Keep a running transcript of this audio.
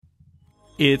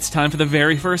It's time for the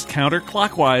very first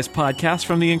Counterclockwise podcast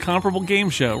from the Incomparable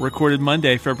Game Show, recorded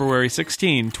Monday, February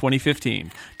 16,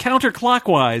 2015.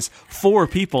 Counterclockwise, 4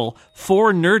 people,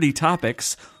 4 nerdy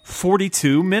topics,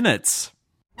 42 minutes.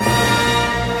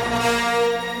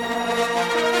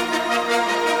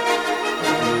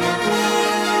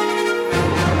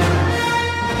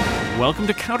 Welcome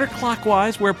to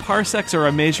Counterclockwise, where parsecs are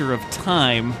a measure of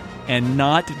time and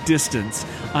not distance.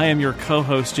 I am your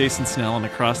co-host, Jason Snell, and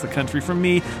across the country from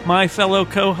me, my fellow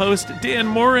co-host, Dan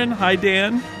Morin. Hi,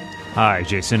 Dan. Hi,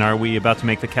 Jason. Are we about to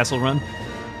make the Kessel Run?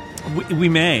 We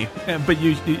may, but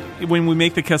when we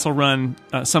make the Kessel Run,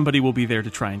 somebody will be there to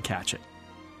try and catch it.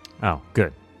 Oh,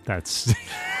 good. That's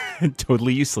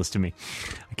totally useless to me.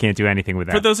 I can't do anything with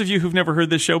that. For those of you who've never heard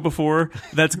this show before,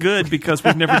 that's good because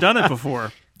we've never done it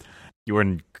before. You are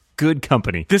in good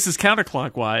company. This is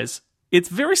Counterclockwise. It's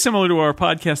very similar to our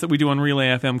podcast that we do on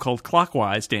Relay FM called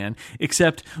Clockwise, Dan,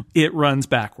 except it runs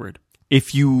backward.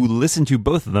 If you listen to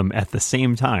both of them at the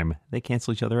same time, they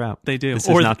cancel each other out. They do. This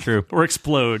is not true. Or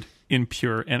explode in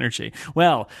pure energy.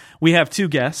 Well, we have 2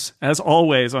 guests, as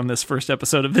always, on this first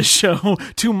episode of this show.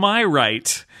 To my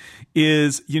right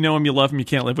is, you know him, you love him, you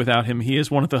can't live without him. He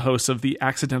is one of the hosts of the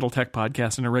Accidental Tech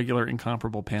Podcast and a regular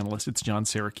Incomparable panelist. It's John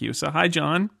Syracuse. Hi,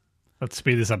 John. Let's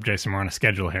speed this up, Jason. We're on a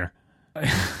schedule here.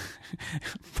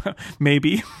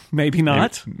 Maybe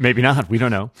not. Maybe not. We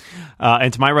don't know.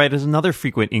 And to my right is another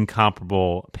frequent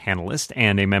Incomparable panelist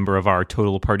and a member of our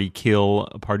Total Party Kill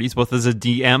parties, both as a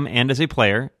DM and as a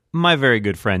player, my very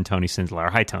good friend, Tony Sindler.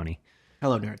 Hi, Tony.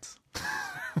 Hello, nerds.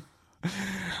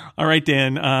 All right,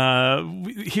 Dan.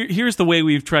 Here's the way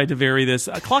we've tried to vary this.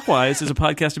 Clockwise is a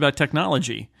podcast about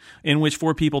technology in which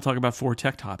 4 people talk about 4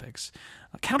 tech topics.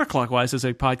 Counterclockwise is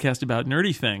a podcast about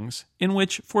nerdy things in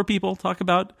which 4 people talk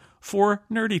about 4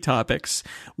 nerdy topics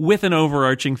with an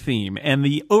overarching theme. And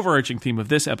the overarching theme of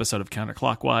this episode of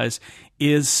Counterclockwise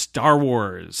is Star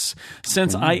Wars.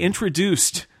 Since I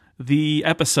introduced the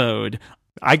episode...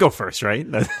 I go first, right?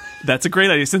 That's a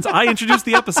great idea. Since I introduced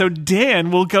the episode,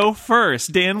 Dan will go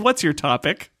first. Dan, what's your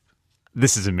topic?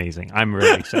 This is amazing. I'm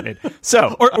really excited.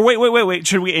 So, or wait.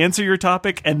 Should we answer your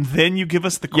topic and then you give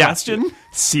us the question? Yeah.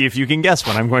 See if you can guess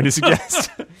what I'm going to suggest.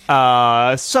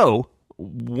 So,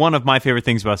 one of my favorite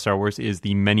things about Star Wars is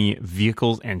the many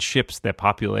vehicles and ships that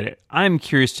populate it. I'm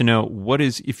curious to know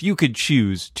if you could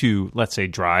choose to, let's say,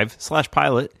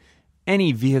 drive/pilot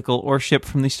any vehicle or ship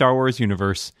from the Star Wars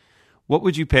universe, what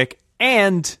would you pick?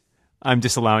 And I'm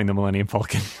disallowing the Millennium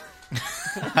Falcon.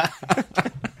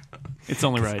 It's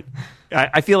only right.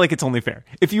 I feel like it's only fair.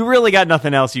 If you really got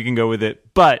nothing else, you can go with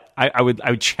it. But I would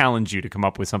challenge you to come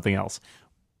up with something else.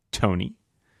 Tony?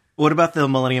 What about the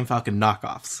Millennium Falcon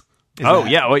knockoffs?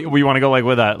 Yeah. We want to go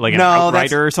with an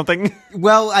Outrider or something?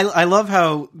 Well, I love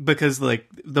how, because the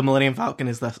Millennium Falcon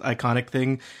is the iconic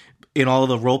thing. In all of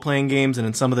the role-playing games and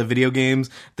in some of the video games,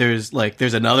 there's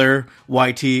another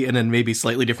YT and then maybe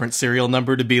slightly different serial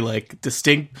number to be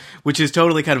distinct, which is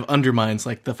totally kind of undermines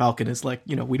the Falcon is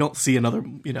we don't see another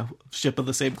ship of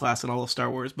the same class in all of Star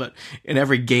Wars, but in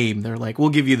every game they're we'll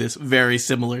give you this very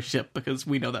similar ship because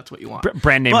we know that's what you want.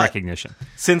 Brand name recognition.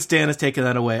 Since Dan has taken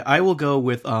that away, I will go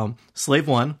with Slave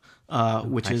One,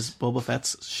 which is Boba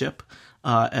Fett's ship,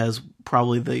 as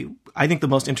probably I think the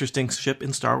most interesting ship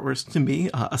in Star Wars to me,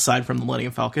 aside from the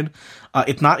Millennium Falcon.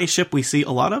 It's not a ship we see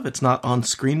a lot of. It's not on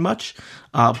screen much,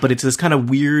 but it's this kind of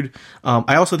weird...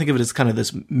 I also think of it as kind of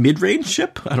this mid-range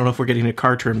ship. I don't know if we're getting into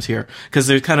car terms here, because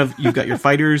there's you've got your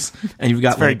fighters, and you've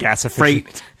got very gas efficient.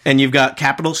 Freight, and you've got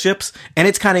capital ships, and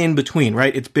it's kind of in between,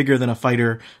 right? It's bigger than a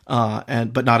fighter,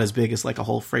 but not as big as a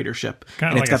whole freighter ship.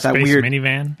 Kind of it's got that space weird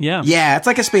minivan. Yeah, it's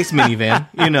like a space minivan.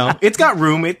 It's got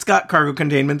room. It's got cargo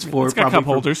containments for. It's got cup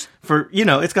holders.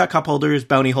 It's got cup holders,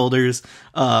 bounty holders.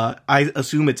 I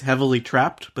assume it's heavily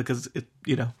trapped because it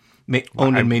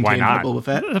owned and maintained by Boba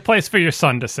Fett. A place for your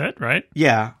son to sit, right?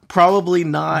 Yeah, probably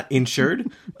not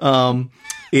insured.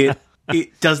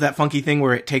 It does that funky thing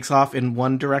where it takes off in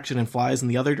one direction and flies in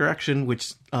the other direction,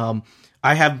 which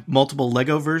I have multiple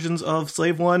Lego versions of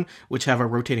Slave One, which have a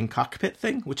rotating cockpit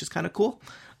thing, which is kind of cool.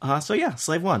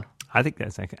 Slave One. I think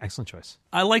that's an excellent choice.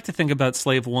 I like to think about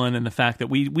Slave One and the fact that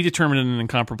we determined in an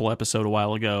Incomparable episode a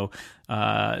while ago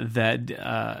that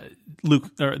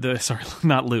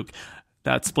not Luke,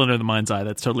 that's Splinter of the Mind's Eye,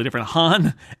 that's totally different.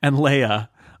 Han and Leia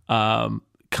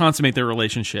consummate their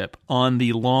relationship on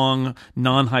the long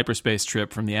non-hyperspace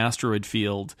trip from the asteroid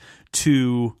field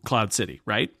to Cloud City,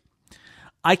 right?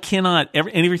 I cannot,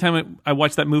 every time I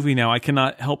watch that movie now, I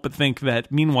cannot help but think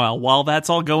that, meanwhile, while that's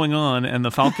all going on and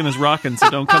the Falcon is rocking, so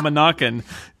don't come a-knocking,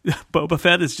 Boba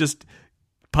Fett is just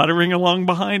puttering along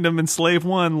behind him in Slave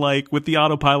One, like with the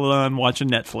autopilot on, watching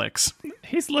Netflix.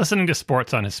 He's listening to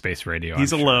sports on his space radio.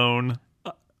 He's I'm sure. alone.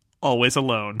 Always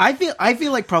alone. I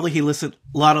feel like probably he listened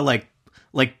a lot of like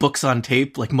books on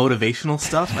tape, like motivational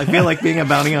stuff. I feel like being a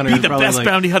bounty hunter Be is the probably best like,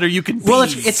 bounty hunter you can be. well,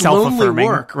 it's lonely self-affirming.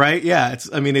 work, right? Yeah,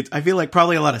 I feel like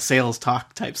probably a lot of sales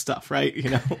talk type stuff, right? You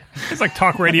know, It's like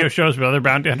talk radio shows where other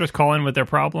bounty hunters call in with their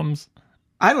problems.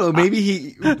 I don't know.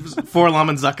 Maybe Forlom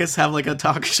and Zuckus have like a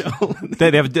talk show.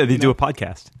 They do a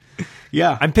podcast.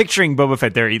 Yeah, I'm picturing Boba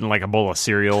Fett there eating like a bowl of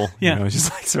cereal. Yeah. You know,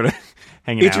 just like sort of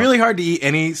hanging it's out. really hard to eat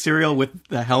any cereal with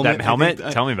the helmet. That helmet? I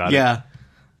think. Tell me about it. Yeah.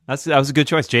 That was a good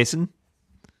choice, Jason.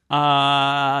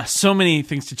 So many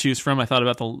things to choose from. I thought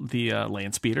about the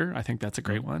land speeder. I think that's a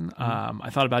great one. I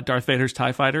thought about Darth Vader's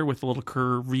TIE fighter with the little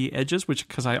curvy edges,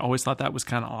 because I always thought that was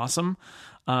kind of awesome.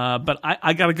 But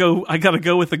I gotta go. I gotta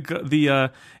go with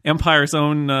the Empire's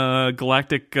own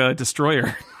galactic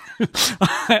destroyer.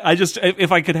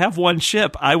 If I could have one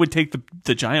ship, I would take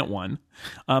the giant one.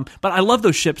 But I love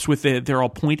those ships they're all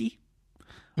pointy.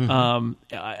 There's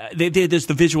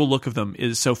the visual look of them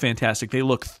is so fantastic. They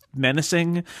look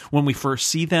menacing when we first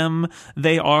see them.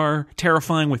 They are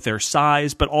terrifying with their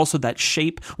size, but also that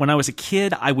shape. When I was a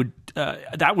kid,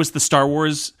 that was the Star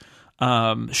Wars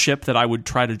ship that I would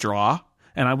try to draw.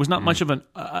 And I was not much of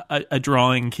a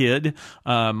drawing kid.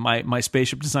 My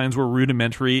spaceship designs were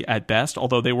rudimentary at best,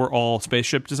 although they were all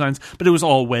spaceship designs. But it was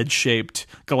all wedge-shaped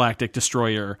galactic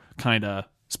destroyer kind of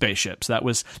spaceships. That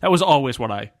was always what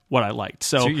I liked.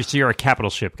 So you're a capital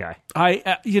ship guy.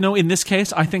 in this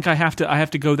case, I think I have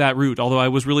to go that route. Although I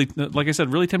was really, like I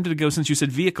said, really tempted to go, since you said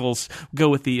vehicles, go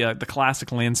with the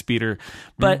classic land speeder.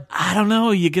 But I don't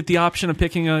know. You get the option of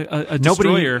picking a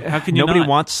destroyer. How can you Nobody not?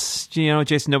 wants,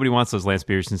 Jason. Nobody wants those land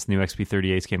speeders since the new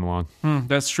XP-38s came along.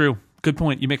 That's true. Good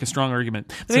point. You make a strong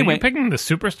argument. But So anyway, you're picking the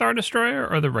Superstar Destroyer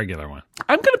or the regular one?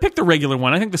 I'm going to pick the regular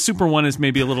one. I think the super one is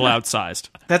maybe a little outsized.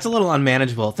 That's a little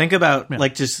unmanageable. Think about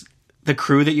like just the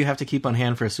crew that you have to keep on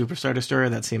hand for a Superstar Destroyer.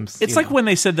 That seems It's like when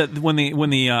they said that when the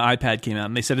iPad came out,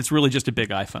 and they said it's really just a big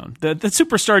iPhone. The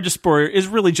Superstar Destroyer is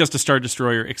really just a Star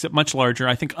Destroyer, except much larger.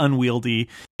 I think unwieldy.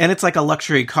 and it's like a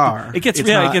luxury car. It gets It's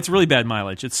it not- gets really bad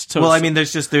mileage. It's so Well, I mean,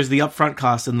 there's the upfront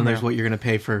cost, and then there's what you're going to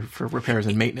pay for repairs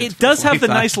and maintenance. it does for have the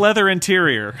 45. nice leather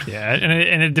interior. Yeah,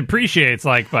 and it depreciates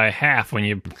like by half when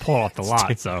you pull it off the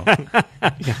lot. So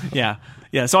Yeah.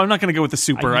 So I'm not going to go with the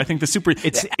super. I think the super.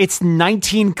 It's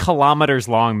 19 kilometers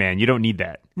long, man. You don't need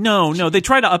that. No. They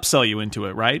try to upsell you into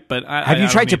it, right? But Have you I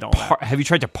tried don't to need all that. have you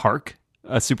tried to park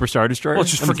a Superstar Destroyer? Well,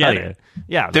 just Let me forget tell you. it.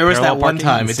 Yeah, There was that parallel one parking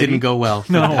in time the it city. didn't go well.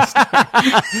 No.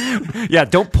 Yeah,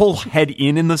 don't pull head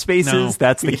in the spaces. No.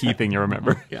 That's the key thing to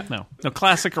remember. No.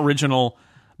 Classic original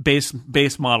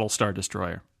base model Star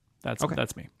Destroyer. That's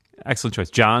me. Excellent choice,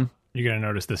 John. you're going to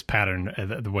notice this pattern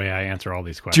the way I answer all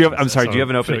these questions. Do you have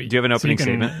an opening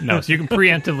statement? No, so you can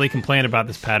preemptively complain about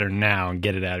this pattern now and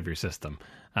get it out of your system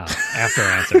after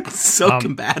I answer. So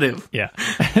combative. Yeah.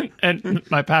 And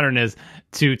my pattern is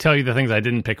to tell you the things I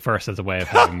didn't pick first as a way of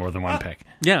having more than one pick.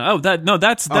 Yeah. That's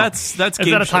Is that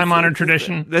a time-honored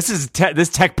tradition? This is this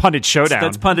Tech Pundit Showdown.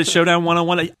 That's Pundit Showdown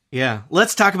 101. Yeah.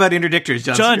 Let's talk about interdictors,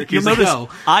 John, you'll Here's a notice go.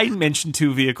 I mentioned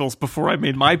two vehicles before I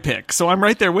made my pick, so I'm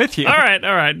right there with you. All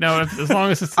right. No, as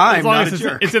long as it's I'm as long not as a it's,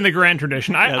 jerk. it's in the grand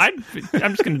tradition. I'm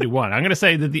just going to do one. I'm going to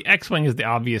say that the X-wing is the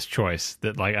obvious choice.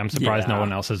 That I'm surprised no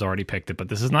one else has already picked it. But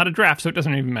this is not a draft, so it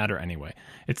doesn't even matter anyway.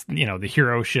 It's the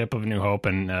hero ship of New Hope,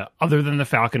 and other than the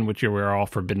Falcon, which we're all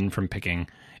forbidden from picking,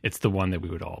 it's the one that we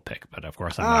would all pick. But of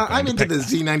course, I'm not going I'm to into pick the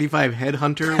that. Z95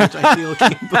 Headhunter, which I feel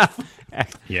came before.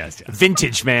 Yes.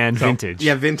 Vintage, man. Vintage.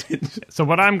 Yeah, vintage. So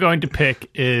what I'm going to pick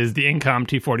is the Incom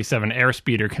T-47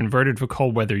 airspeeder converted for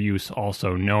cold weather use,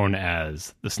 also known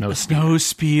as the Snow Speeder. Snow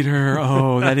speeder.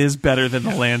 Oh, that is better than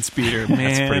the land speeder, man.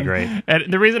 That's pretty great.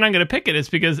 And the reason I'm going to pick it is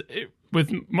because with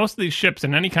most of these ships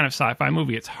in any kind of sci-fi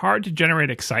movie, it's hard to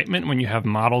generate excitement when you have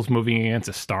models moving against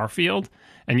a star field.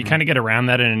 And you kind of get around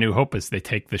that in A New Hope as they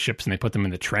take the ships and they put them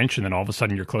in the trench, and then all of a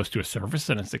sudden you're close to a surface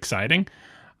and it's exciting.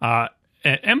 At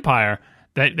Empire,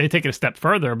 they take it a step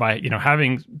further by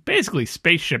having basically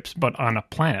spaceships but on a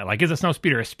planet. Like, is a snow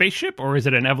speeder a spaceship or is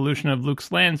it an evolution of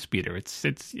Luke's land speeder?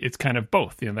 It's kind of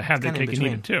both. They have their kind of cake and eat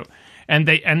in it too. And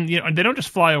they don't just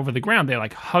fly over the ground. They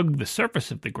hug the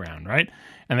surface of the ground, right?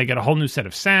 And they get a whole new set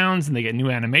of sounds, and they get new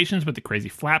animations with the crazy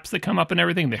flaps that come up and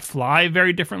everything. They fly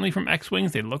very differently from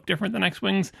X-Wings. They look different than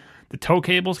X-Wings. The tow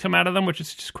cables come out of them, which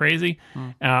is just crazy.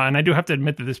 And I do have to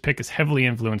admit that this pick is heavily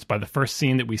influenced by the first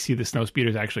scene that we see the snow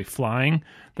speeders actually flying.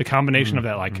 The combination of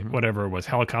that, whatever it was,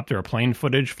 helicopter or plane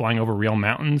footage flying over real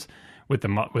mountains with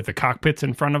the cockpits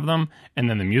in front of them, and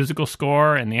then the musical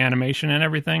score and the animation and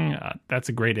everything. That's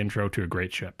a great intro to a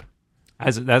great ship.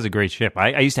 That's a great ship.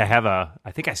 I used to have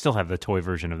I think I still have the toy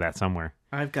version of that somewhere.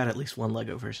 I've got at least one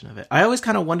Lego version of it. I always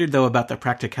kind of wondered, though, about the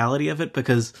practicality of it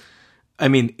because, I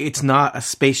mean, it's not a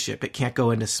spaceship. It can't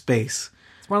go into space.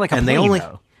 It's more like a plane,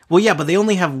 though. Well, yeah, but they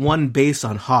only have one base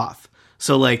on Hoth.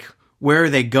 So, like, where are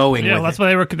they going? Yeah, with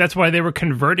that's why they were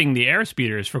converting the air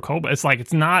speeders for Cobalt. It's like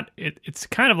it's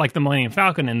kind of like the Millennium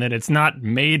Falcon in that it's not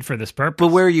made for this purpose.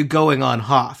 But where are you going on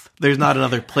Hoth? There's not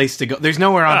another place to go. There's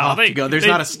nowhere on Hoth to go. There's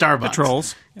not a Starbucks.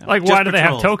 Patrols. Like, why do they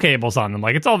have tow cables on them?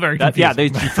 Like, it's all very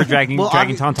confusing. Yeah, for dragging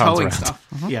tauntauns towing around. stuff.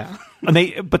 Yeah,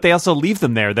 But they also leave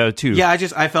them there though too. yeah.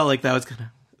 I felt like that was kind of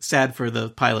sad for the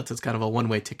pilots. It's kind of a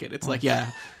one-way ticket. It's like,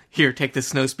 yeah, here, take this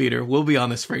snow speeder. We'll be on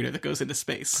this freighter that goes into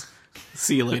space.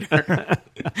 See you later.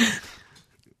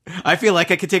 I feel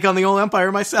like I could take on the old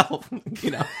Empire myself.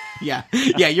 Yeah.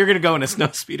 You're gonna go in a snow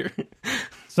speeder.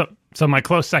 So my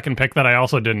close second pick that I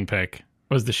also didn't pick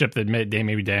was the ship that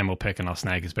maybe Dan will pick, and I'll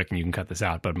snag his pick, and you can cut this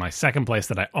out. But my second place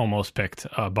that I almost picked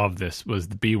above this was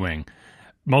the B-Wing,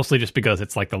 mostly just because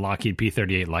it's like the Lockheed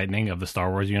P-38 Lightning of the Star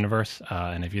Wars universe.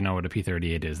 And if you know what a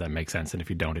P-38 is, that makes sense. And if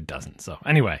you don't, it doesn't. So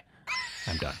anyway,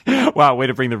 I'm done. Wow, way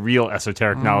to bring the real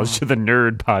esoteric knowledge to the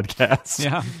nerd podcast.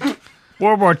 Yeah.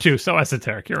 World War II, so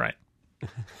esoteric. You're right.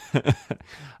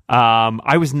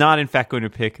 I was not, in fact, going to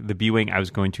pick the B-Wing. I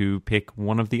was going to pick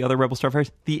one of the other Rebel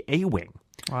Starfighters, the A-Wing.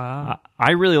 Wow.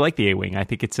 I really like the A-Wing. I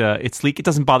think it's sleek. It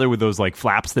doesn't bother with those like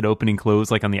flaps that open and close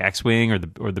like on the X-Wing or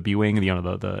the B-Wing,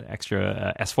 the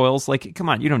extra S-foils. Like, come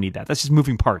on, you don't need that. That's just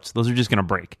moving parts. Those are just going to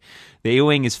break. The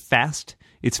A-Wing is fast.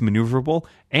 It's maneuverable,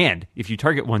 and if you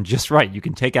target one just right, you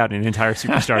can take out an entire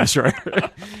Superstar Destroyer.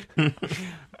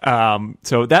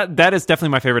 So that is definitely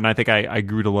my favorite, and I think I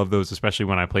grew to love those, especially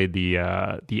when I played the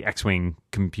X-Wing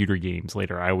computer games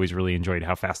later. I always really enjoyed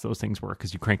how fast those things were,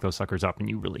 because you crank those suckers up and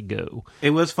you really go.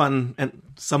 It was fun, and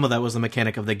some of that was the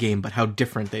mechanic of the game, but how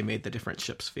different they made the different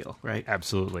ships feel, right?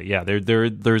 Absolutely, yeah.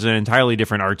 There's an entirely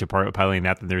different art to piloting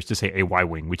that than there's to say a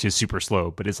Y-Wing, which is super slow,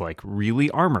 but is like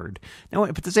really armored. Now,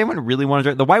 but does anyone really want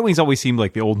to? The Y-Wings always seemed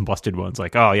like the old and busted ones.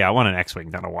 Like, oh yeah, I want an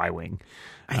X-Wing, not a Y-Wing.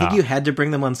 I think you had to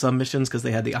bring them on some missions because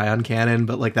they had the ion cannon,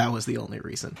 but like that was the only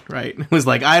reason, right? It was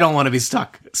like, I don't want to be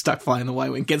stuck flying the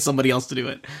Y-Wing. Get somebody else to do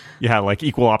it. Yeah, like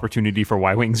equal opportunity for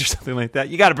Y-Wings or something like that.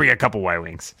 You got to bring a couple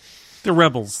Y-Wings. They're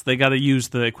rebels. They got to use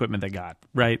the equipment they got,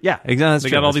 right? Yeah, exactly.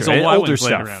 They got all these old Y-Wings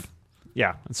laying around.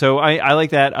 Yeah, so I like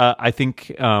that. I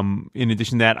think in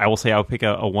addition to that, I will say I'll pick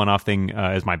a one-off thing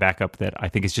as my backup that I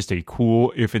think is just a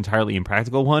cool, if entirely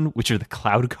impractical one, which are the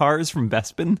cloud cars from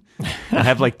Bespin. I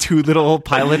have like two little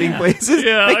piloting places.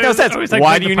 Yeah, make no sense. Like,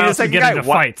 why do you need a second guy? Into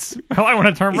fights? Well, I want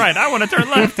to turn right. I want to turn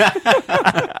left.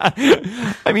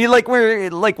 I mean, like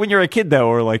when you're a kid though,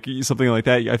 or like something like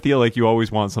that. I feel like you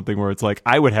always want something where it's like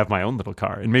I would have my own little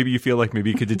car, and maybe you feel like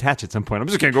maybe you could detach at some point. I'm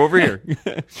just gonna go over here.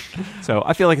 So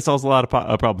I feel like it solves a lot of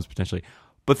problems potentially.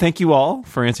 But thank you all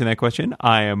for answering that question.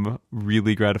 I am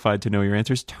really gratified to know your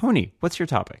answers. Tony, what's your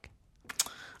topic?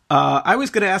 I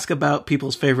was going to ask about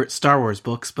people's favorite Star Wars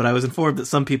books, but I was informed that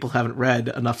some people haven't read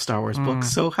enough Star Wars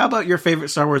books. So how about your favorite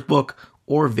Star Wars book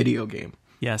or video game?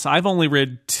 Yes, I've only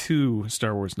read 2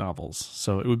 Star Wars novels,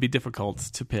 so it would be difficult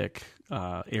to pick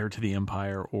Heir to the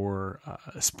Empire or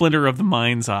Splinter of the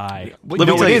Mind's Eye. Let me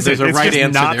tell you, there's a right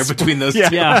answer there between those two.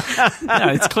 Yeah,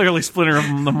 it's clearly Splinter of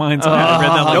the Mind's Eye. I read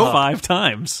that like 5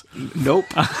 times. Nope.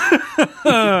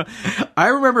 I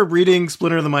remember reading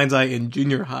Splinter of the Mind's Eye in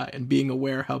junior high and being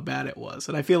aware how bad it was.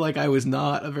 And I feel like I was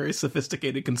not a very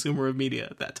sophisticated consumer of media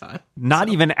at that time. Not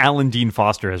even Alan Dean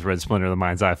Foster has read Splinter of the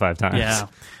Mind's Eye 5 times. Yeah.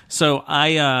 So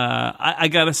I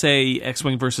gotta say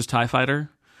X-Wing versus TIE Fighter,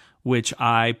 which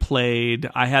I played.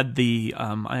 I had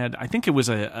I think it was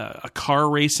a car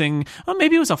racing, well,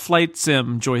 maybe it was a flight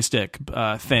sim joystick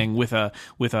thing with I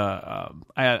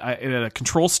had a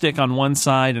control stick on one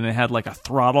side and it had like a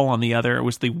throttle on the other. It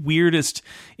was the weirdest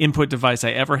input device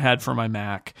I ever had for my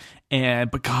Mac.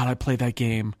 But God, I played that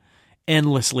game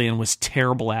endlessly and was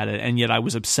terrible at it, and yet I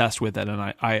was obsessed with it, and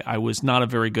I was not a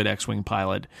very good X-Wing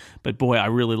pilot, but boy, I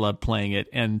really loved playing it.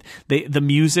 And the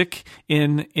music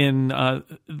in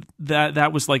that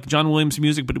was like John Williams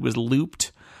music, but it was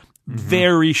looped,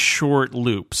 very short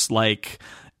loops. Like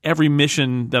every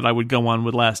mission that I would go on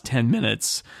would last 10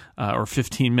 minutes or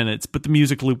 15 minutes, but the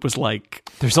music loop was like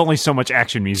there's only so much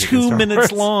action music 2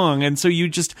 minutes long, and so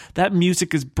that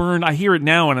music is burned. I hear it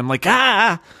now and I'm like,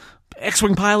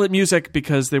 X-Wing pilot music,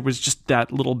 because there was just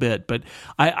that little bit. But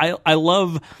I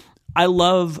love I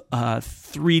love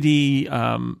 3D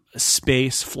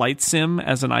space flight sim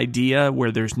as an idea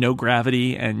where there's no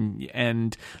gravity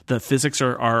and the physics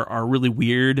are really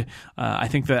weird. I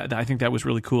think that was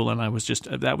really cool, and I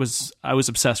was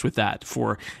obsessed with that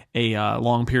for a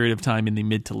long period of time in the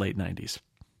mid to late 90s.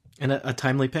 And a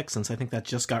timely pick, since I think that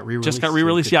just got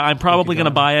re-released. Yeah, I'm probably going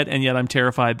to buy it, and yet I'm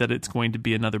terrified that it's going to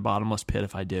be another bottomless pit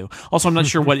if I do. Also, I'm not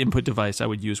sure what input device I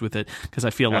would use with it, because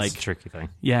I feel That's like a tricky thing.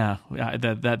 Yeah,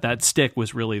 that stick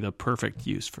was really the perfect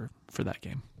use for that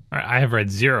game. I have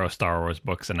read 0 Star Wars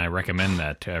books, and I recommend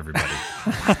that to everybody.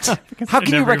 How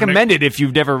can you recommend it if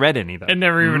you've never read any, though? It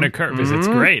never even occurred, because it's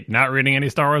great. Not reading any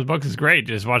Star Wars books is great.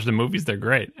 Just watch the movies, they're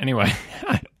great. Anyway...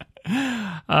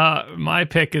 my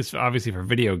pick is obviously for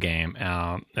video game,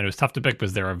 and it was tough to pick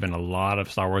because there have been a lot of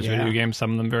Star Wars video games,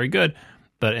 some of them very good,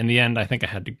 but in the end I think I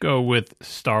had to go with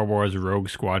Star Wars Rogue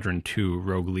Squadron 2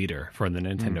 Rogue Leader for the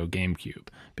Nintendo GameCube,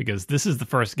 because this is the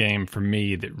first game for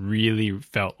me that really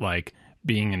felt like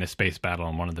being in a space battle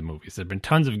in one of the movies. There have been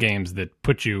tons of games that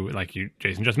put you, like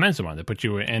Jason just mentioned one, that put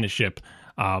you in a ship,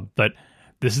 but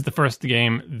this is the first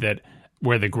game that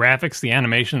where the graphics, the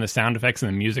animation, the sound effects,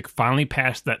 and the music finally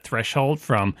passed that threshold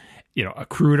from, a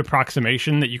crude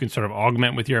approximation that you can sort of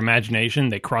augment with your imagination.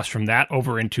 They crossed from that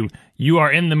over into, you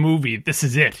are in the movie. This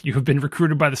is it. You have been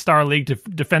recruited by the Star League to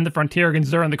defend the frontier against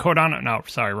Zura and the Codon. No,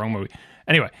 sorry, wrong movie.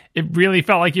 Anyway, it really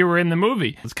felt like you were in the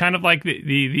movie. It's kind of like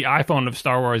the iPhone of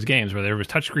Star Wars games, where there was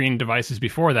touchscreen devices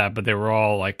before that, but they were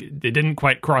all like, they didn't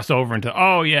quite cross over into,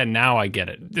 oh yeah, now I get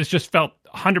it. This just felt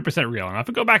 100% real. And if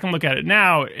I go back and look at it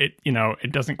now, it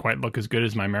doesn't quite look as good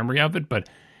as my memory of it, but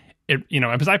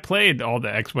because I played all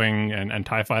the X-Wing and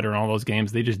TIE Fighter and all those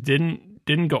games, they just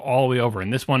didn't go all the way over.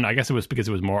 And this one, I guess it was because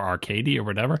it was more arcadey or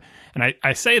whatever. And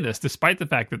I say this despite the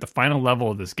fact that the final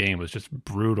level of this game was just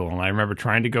brutal. And I remember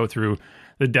trying to go through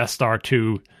the Death Star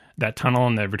 2, that tunnel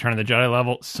in the Return of the Jedi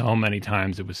level, so many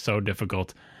times. It was so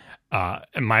difficult.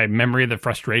 And my memory of the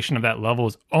frustration of that level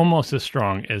is almost as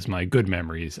strong as my good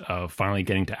memories of finally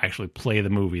getting to actually play the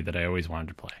movie that I always wanted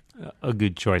to play. A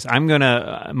good choice.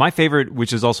 My favorite,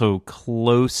 which is also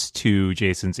close to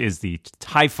Jason's, is the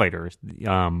TIE Fighter,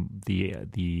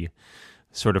 the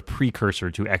sort of precursor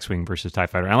to X-Wing versus TIE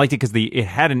Fighter. And I liked it because it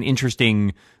had an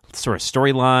interesting sort of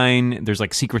storyline. There's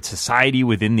like secret society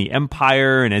within the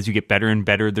Empire, and as you get better and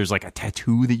better, there's like a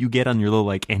tattoo that you get on your little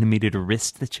like animated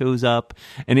wrist that shows up.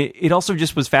 And it also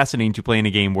just was fascinating to play in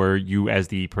a game where you, as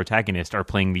the protagonist, are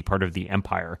playing the part of the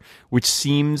Empire, which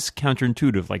seems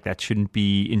counterintuitive, like that shouldn't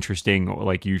be interesting, or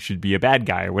like you should be a bad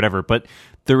guy or whatever. But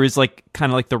there is like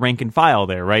kind of like the rank and file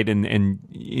there, right? And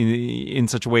in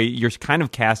such a way, you're kind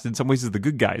of cast in some ways as the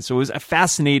good guys. So it was a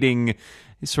fascinating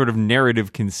sort of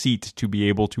narrative conceit to be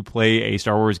able to play a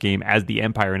Star Wars game as the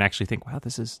Empire and actually think, wow,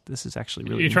 this is actually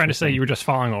really. You're trying to say you were just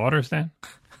following orders, Dan?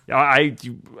 I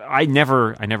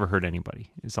never heard anybody.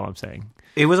 Is all I'm saying.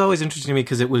 It was always interesting to me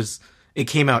because it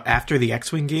came out after the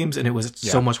X-Wing games, and it was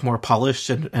so much more polished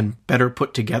and better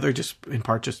put together, just in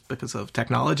part just because of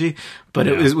technology. But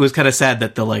it was kind of sad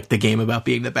that the game about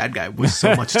being the bad guy was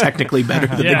so much technically better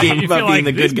than the game about being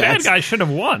the good guy. Bad guy should have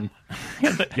won.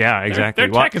 Yeah, exactly.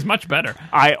 Their tech is much better.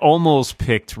 I almost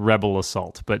picked Rebel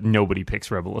Assault, but nobody picks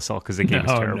Rebel Assault because the game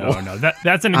is terrible. No.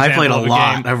 That's an example. I played a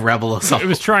lot of of Rebel Assault. It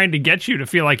was trying to get you to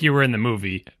feel like you were in the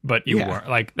movie, but you weren't.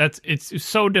 Like it's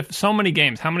so so many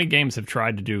games. How many games have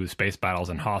tried to do space battles,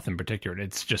 and Hoth in particular?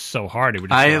 It's just so hard. It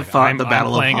would. I have fought the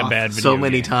Battle of Hoth so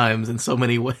many game. times in so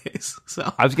many ways.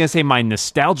 So I was gonna say my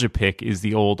nostalgia pick is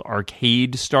the old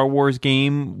arcade Star Wars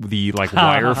game, the like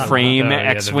wireframe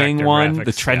X-Wing one, graphics,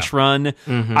 the trench run.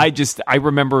 Mm-hmm. I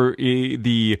remember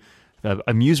the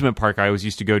amusement park I always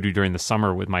used to go to during the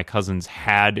summer with my cousins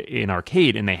had an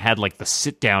arcade, and they had like the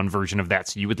sit down version of that.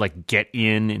 So you would like get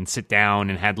in and sit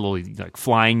down, and had a little like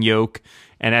flying yoke.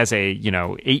 And as a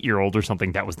 8-year-old or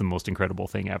something, that was the most incredible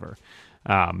thing ever.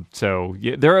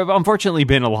 There have unfortunately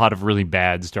been a lot of really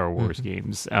bad Star Wars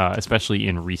games, especially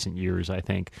in recent years. I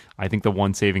think the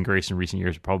one saving grace in recent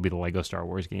years would probably be the Lego Star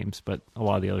Wars games, but a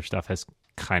lot of the other stuff has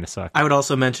kind of sucked. I would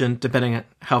also mention, depending on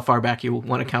how far back you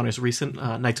want to count as recent,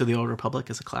 Knights of the Old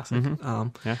Republic is a classic.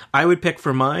 I would pick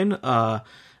for mine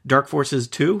Dark Forces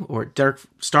 2 or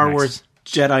Star Wars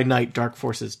Jedi Knight Dark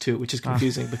Forces 2, which is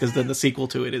confusing because then the sequel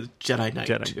to it is Jedi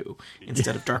Knight 2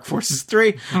 instead of Dark Forces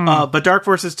 3. But Dark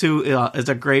Forces 2 is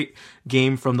a great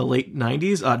game from the late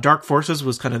 90s. Dark Forces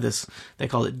was kind of this, they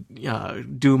called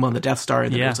it Doom on the Death Star,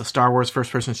 and then it was a Star Wars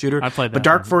first-person shooter. I played that. But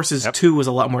Dark Forces 2 was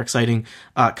a lot more exciting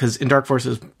because in Dark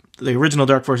Forces, the original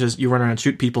Dark Forces, you run around and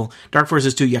shoot people. Dark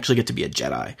Forces 2, you actually get to be a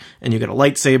Jedi. And you get a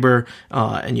lightsaber,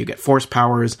 and you get force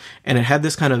powers. And it had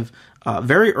this kind of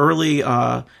very early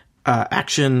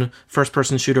action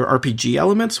first-person shooter RPG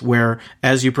elements, where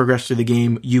as you progress through the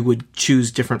game, you would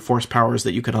choose different force powers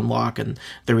that you could unlock, and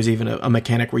there was even a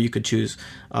mechanic where you could choose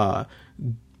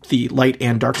the light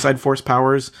and dark side force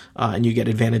powers, and you get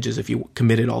advantages if you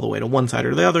committed all the way to one side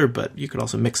or the other, but you could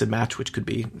also mix and match, which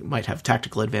might have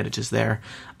tactical advantages there.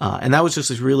 And that was just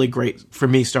a really great, for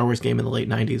me, Star Wars game in the late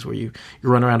 90s where you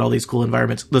run around all these cool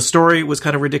environments. The story was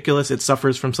kind of ridiculous. It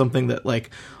suffers from something that,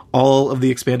 like, all of the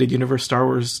expanded universe Star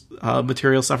Wars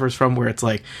material suffers from, where it's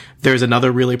like, there's another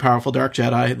really powerful Dark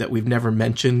Jedi that we've never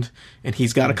mentioned, and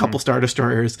he's got a couple Star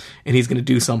Destroyers, and he's going to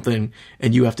do something,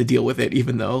 and you have to deal with it,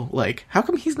 even though, like, how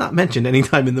come he's not mentioned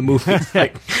anytime in the movie?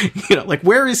 Like, like,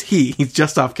 where is he? He's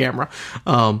just off camera.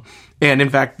 And in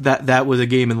fact, that was a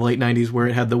game in the late 90s where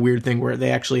it had the weird thing where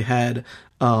they actually had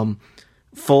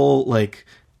full, like,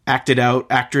 acted out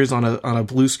actors on a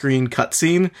blue screen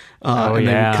cutscene,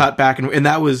 then cut back, and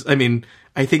that was, I mean,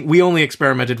 I think we only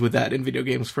experimented with that in video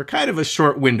games for kind of a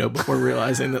short window before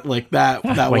realizing that, like, that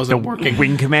like wasn't the working.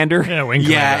 Wing Commander? Yeah, Wing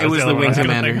Commander. Yeah, it was the Wing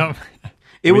Commander.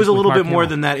 It was a little bit more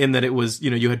than that, in that it was,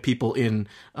 you had people in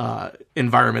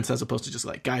environments as opposed to just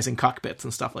like guys in cockpits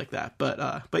and stuff like that.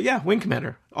 But yeah, Wing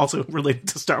Commander, also related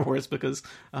to Star Wars because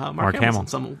Mark Hamill,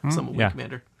 some Wing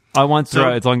Commander. I want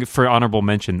to, it's long for honorable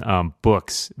mention,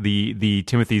 books. The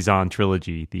Timothy Zahn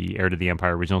trilogy, the Heir to the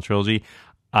Empire original trilogy.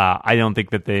 I don't think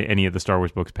that any of the Star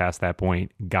Wars books past that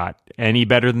point got any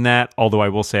better than that. Although I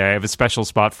will say I have a special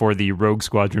spot for the Rogue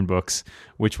Squadron books,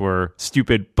 which were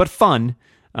stupid but fun.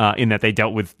 In that they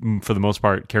dealt with, for the most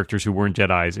part, characters who weren't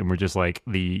Jedis and were just like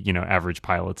the average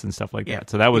pilots and stuff like that.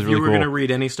 So that was really cool. If you were going to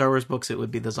read any Star Wars books, it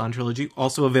would be the Zahn trilogy,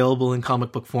 also available in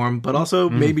comic book form. But also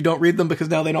maybe don't read them because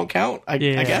now they don't count. I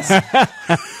guess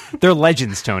they're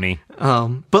legends, Tony.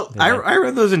 But I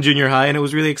read those in junior high, and it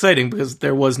was really exciting because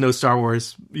there was no Star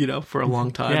Wars, for a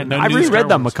long time. I reread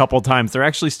them a couple times. They're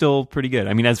actually still pretty good.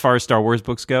 I mean, as far as Star Wars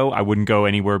books go, I wouldn't go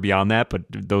anywhere beyond that. But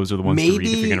those are the ones to read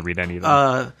if you're going to read any of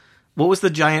them. What was the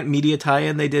giant media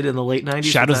tie-in they did in the late 90s?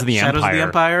 Shadows of the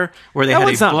Empire, where they had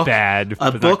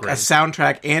a book, a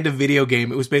soundtrack, and a video game.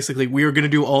 It was basically, we were going to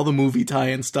do all the movie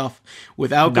tie-in stuff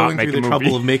without going through the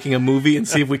trouble of making a movie and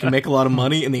see if we can make a lot of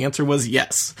money, and the answer was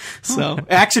yes. So,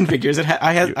 action figures.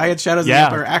 I had Shadows of the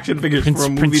Empire action figures for a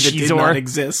movie that did not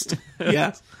exist.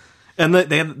 Yeah. And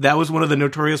that was one of the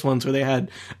notorious ones where they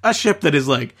had a ship that is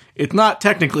like, it's not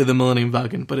technically the Millennium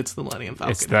Falcon, but it's the Millennium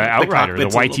Falcon. It's the Outrider, the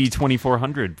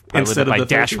YT-2400, piloted by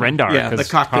Dash Rendar. Yeah, the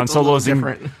cockpit's a little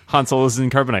different. Han Solo's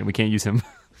in Carbonite. We can't use him.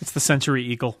 It's the Century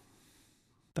Eagle.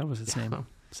 That was its name.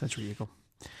 Century Eagle.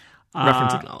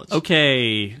 Reference acknowledged.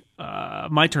 Okay,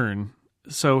 my turn.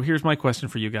 So here's my question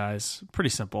for you guys. Pretty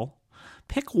simple.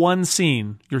 Pick one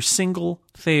scene, your single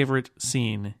favorite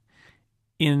scene.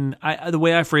 The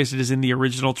way I phrased it is in the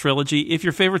original trilogy. If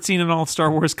your favorite scene in all of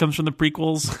Star Wars comes from the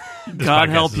prequels, God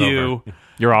help you.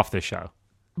 You're off this show.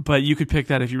 But you could pick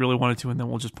that if you really wanted to, and then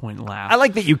we'll just point and laugh. I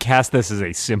like that you cast this as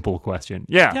a simple question.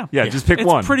 Yeah, just pick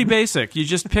one. It's pretty basic. You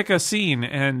just pick a scene,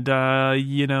 and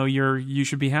you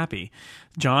should be happy.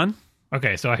 John?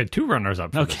 Okay, so I had two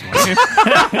runners-up for this one.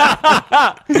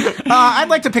 I'd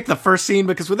like to pick the first scene,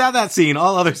 because without that scene,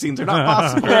 all other scenes are not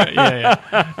possible.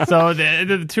 Yeah. So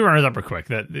the two runners-up are quick.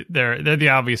 They're the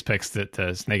obvious picks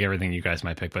to snake everything you guys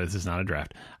might pick, but this is not a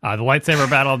draft. The lightsaber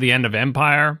battle at the end of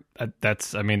Empire,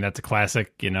 that's a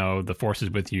classic. The Force is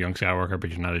with you, young Skywalker, but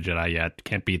you're not a Jedi yet.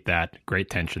 Can't beat that. Great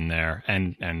tension there.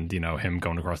 And him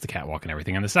going across the catwalk and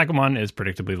everything. And the second one is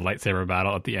predictably the lightsaber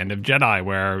battle at the end of Jedi,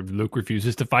 where Luke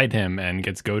refuses to fight him and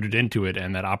gets goaded into it,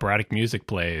 and that operatic music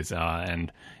plays,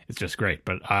 and it's just great.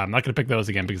 But I'm not going to pick those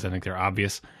again because I think they're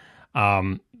obvious.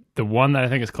 The one that I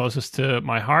think is closest to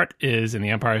my heart is in The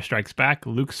Empire Strikes Back,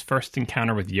 Luke's first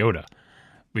encounter with Yoda.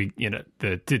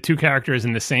 The two characters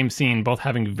in the same scene, both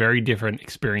having very different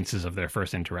experiences of their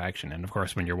first interaction. And of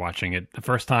course, when you're watching it the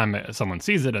first time someone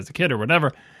sees it as a kid or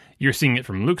whatever, you're seeing it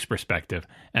from Luke's perspective.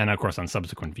 And of course, on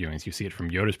subsequent viewings, you see it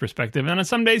from Yoda's perspective. And on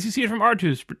some days, you see it from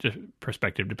R2's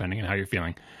perspective, depending on how you're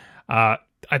feeling. I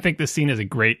think this scene is a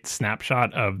great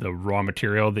snapshot of the raw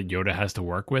material that Yoda has to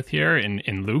work with here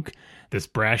in Luke, this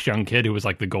brash young kid who was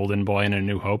like the golden boy in A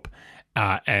New Hope.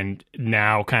 And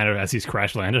now, kind of as he's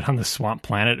crash landed on the swamp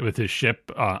planet with his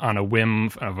ship on a whim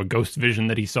of a ghost vision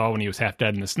that he saw when he was half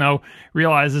dead in the snow,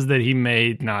 realizes that he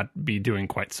may not be doing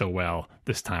quite so well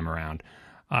this time around.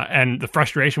 And the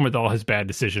frustration with all his bad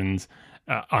decisions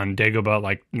on Dagobah,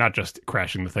 like not just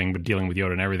crashing the thing, but dealing with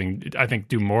Yoda and everything, I think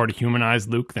do more to humanize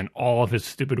Luke than all of his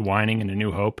stupid whining in A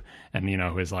New Hope and,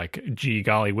 his like, gee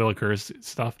golly willikers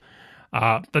stuff.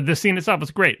 But this scene itself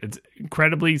is great. It's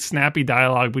incredibly snappy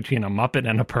dialogue between a Muppet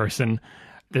and a person.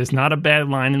 There's not a bad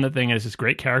line in the thing. It's just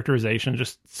great characterization.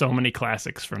 Just so many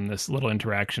classics from this little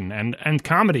interaction and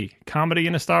comedy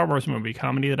in a Star Wars movie,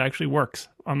 comedy that actually works,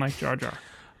 unlike Jar Jar.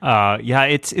 Yeah,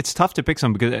 it's tough to pick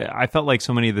some because I felt like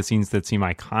so many of the scenes that seem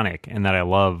iconic and that I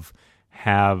love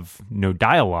have no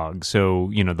dialogue. So,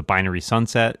 the binary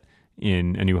sunset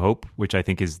in A New Hope, which I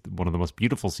think is one of the most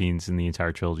beautiful scenes in the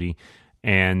entire trilogy,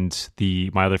 and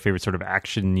my other favorite sort of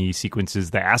action-y sequence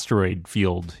is the asteroid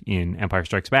field in Empire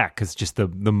Strikes Back, because just the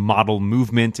model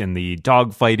movement and the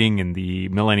dogfighting and the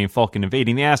Millennium Falcon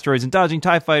invading the asteroids and dodging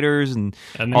TIE fighters and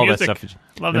all music. that stuff.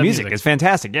 Love the that music is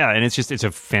fantastic, yeah, and it's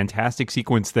a fantastic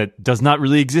sequence that does not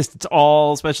really exist. It's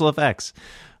all special effects.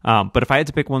 But if I had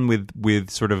to pick one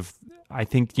with sort of, I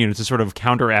think, to sort of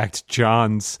counteract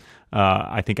John's,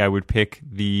 I think I would pick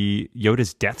the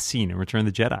Yoda's death scene in Return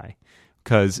of the Jedi.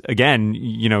 Because again,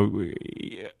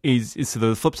 is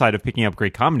the flip side of picking up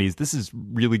great comedies. This is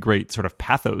really great sort of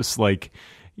pathos. Like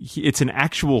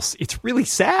it's really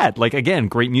sad. Like again,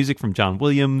 great music from John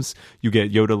Williams. You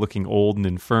get Yoda looking old and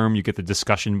infirm. You get the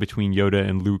discussion between Yoda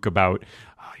and Luke about,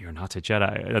 oh, you're not a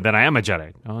Jedi. Then I am a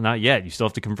Jedi. Oh, not yet. You still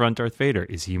have to confront Darth Vader.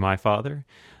 Is he my father?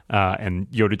 And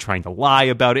Yoda trying to lie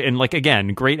about it. And like,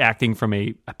 again, great acting from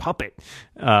a puppet.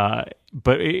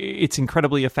 But it's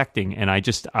incredibly affecting. And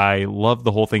I love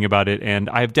the whole thing about it. And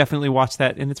I've definitely watched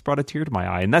that and it's brought a tear to my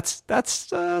eye. And that's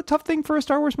a tough thing for a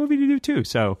Star Wars movie to do too.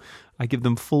 So I give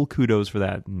them full kudos for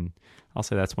that. And I'll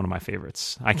say that's one of my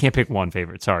favorites. I can't pick one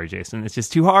favorite. Sorry, Jason. It's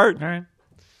just too hard. All right.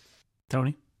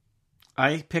 Tony?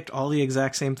 I picked all the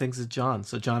exact same things as John,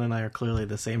 so John and I are clearly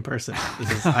the same person.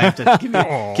 I have to give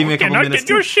me a couple minutes get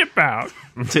your ship out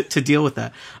to deal with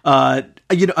that.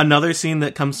 Another scene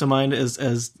that comes to mind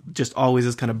as just always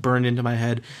is kind of burned into my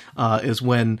head is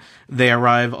when they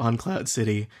arrive on Cloud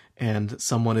City and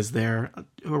someone is there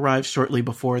who arrives shortly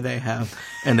before they have,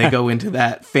 and they go into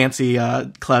that fancy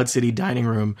Cloud City dining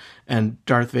room, and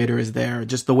Darth Vader is there.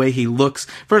 Just the way he looks.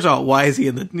 First of all, why is he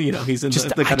in the, he's in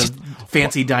the kind of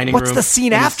fancy dining room. What's the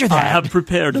scene after that? I have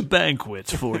prepared a banquet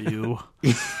for you.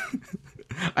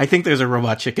 I think there's a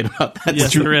robot chicken about that.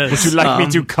 Yes, there is. Would you like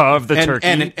me to carve the turkey?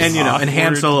 And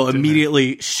Han Solo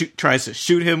immediately tries to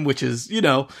shoot him, which is,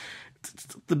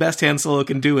 the best Han Solo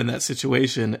can do in that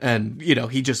situation. And,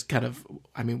 he just kind of,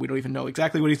 we don't even know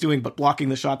exactly what he's doing, but blocking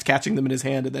the shots, catching them in his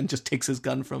hand, and then just takes his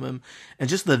gun from him. And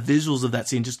just the visuals of that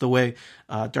scene, just the way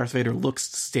Darth Vader looks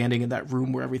standing in that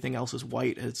room where everything else is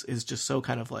white, is just so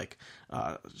kind of like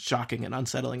shocking and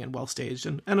unsettling and well staged.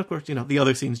 And of course, the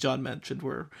other scenes John mentioned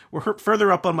were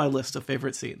further up on my list of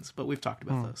favorite scenes, but we've talked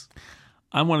about those.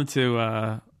 I wanted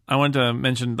to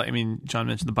mention, John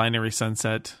mentioned the binary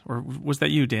sunset, or was that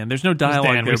you, Dan? There's no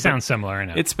dialogue Dan, there. we sound similar, I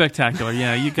know. It's spectacular.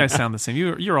 Yeah, you guys sound the same.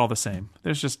 You're all the same.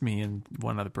 There's just me and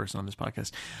one other person on this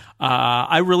podcast.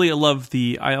 I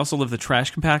also love the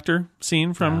trash compactor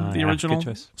scene from the original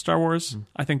Star Wars.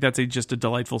 I think that's just a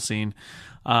delightful scene.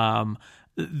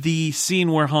 The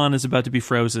scene where Han is about to be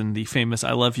frozen, the famous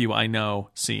 "I love you, I know"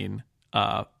 scene,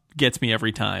 gets me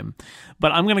every time.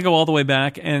 But I'm going to go all the way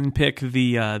back and pick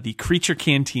the Creature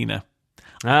Cantina.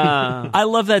 I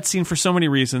love that scene for so many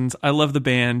reasons. I love the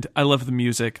band. I love the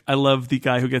music. I love the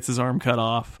guy who gets his arm cut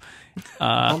off.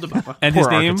 And Poor his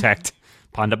name, architect,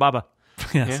 Ponda Baba.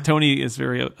 Yes, yeah. Tony is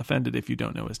very offended if you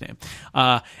don't know his name.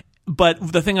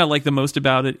 But the thing I like the most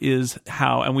about it is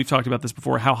how, and we've talked about this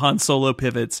before, how Han Solo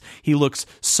pivots. He looks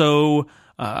so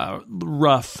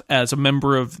rough as a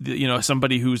member of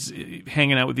somebody who's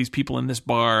hanging out with these people in this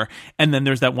bar, and then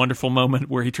there's that wonderful moment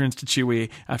where he turns to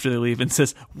Chewie after they leave and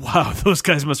says, "Wow, those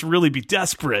guys must really be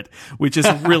desperate," which is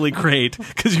really great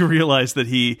because you realize that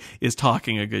he is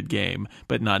talking a good game,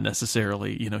 but not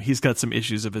necessarily. He's got some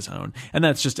issues of his own, and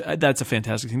that's a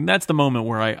fantastic thing. That's the moment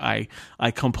where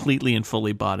I completely and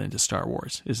fully bought into Star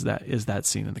Wars. Is that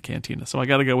scene in the cantina? So I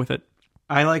got to go with it.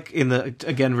 I like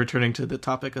again, returning to the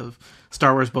topic of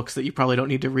Star Wars books that you probably don't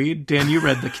need to read. Dan, you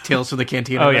read the Tales from the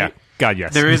Cantina, right? Yeah. God,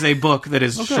 yes. There is a book that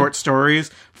is short stories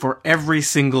for every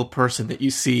single person that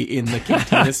you see in the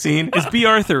Cantina scene. Is B.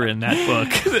 Arthur in that book?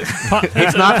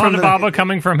 It's not Ponda Baba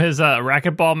coming from his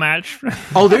racquetball match.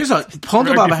 Oh, there's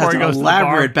Ponda Baba has an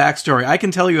elaborate backstory. I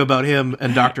can tell you about him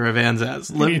and Dr.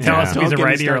 Avanzaz. Can you tell us if he's a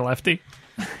righty or a lefty?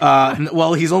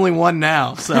 Well, he's only one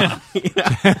now, so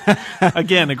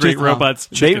again, a great robots.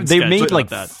 They made like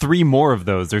that. 3 more of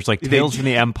those. There's like Tales from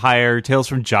the Empire, Tales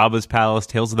from Jabba's Palace,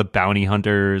 Tales of the Bounty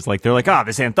Hunters. Like they're like,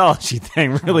 this anthology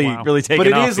thing really taking off. But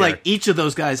it is here. like each of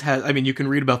those guys has. You can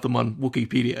read about them on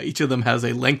Wikipedia. Each of them has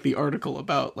a lengthy article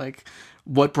about like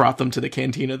what brought them to the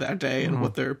cantina that day and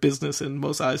what their business in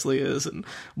Mos Eisley is and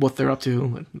what they're up to.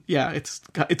 And yeah, it's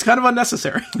kind of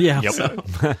unnecessary. Yeah. Yep.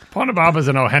 Ponda Baba's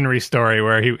an O. Henry story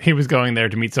where he was going there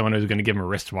to meet someone who was going to give him a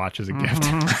wristwatch as a gift.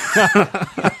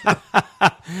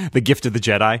 The gift of the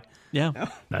Jedi. Yeah.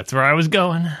 That's where I was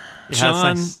going.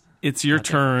 John, nice. it's your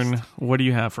turn. What do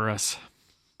you have for us?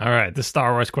 All right, the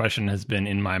Star Wars question has been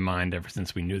in my mind ever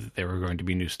since we knew that there were going to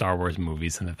be new Star Wars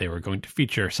movies and that they were going to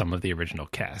feature some of the original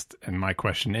cast. And my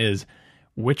question is,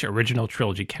 which original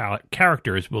trilogy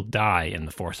characters will die in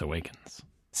The Force Awakens?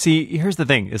 See, here's the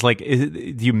thing: is like, do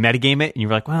you metagame it, and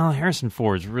you're like, well, Harrison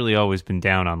Ford's really always been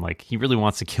down on like he really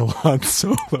wants to kill Han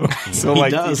Solo. So He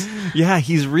does. Yeah,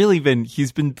 he's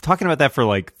been talking about that for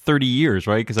like 30 years,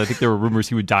 right? Because I think there were rumors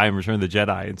he would die in Return of the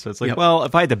Jedi, and so it's like, Yep. well,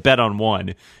 if I had to bet on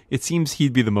one, it seems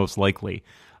he'd be the most likely.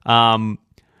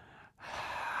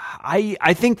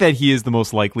 I think that he is the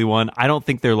most likely one. I don't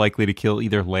think they're likely to kill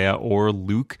either Leia or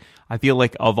Luke. I feel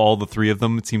like of all the three of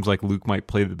them, it seems like Luke might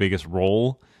play the biggest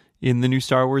role in the new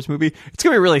Star Wars movie. It's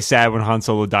gonna be really sad when Han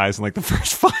Solo dies in like the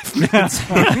first 5 minutes.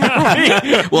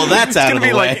 Well, that's out of the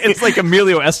way. Like, it's like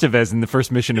Emilio Estevez in the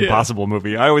first Mission Impossible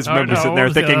movie. I always remember sitting there what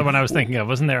was the thinking, other one I was thinking of?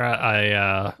 Wasn't there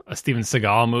a Steven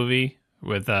Seagal movie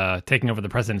with taking over the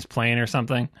president's plane or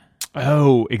something?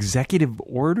 oh, Executive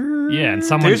Order? Yeah, and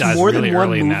someone There's dies more really than one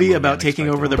early in that movie about taking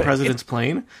unexpectedly. over the president's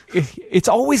plane. It's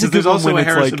always a good There's one also when a it's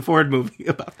Harrison like, Ford movie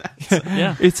about that.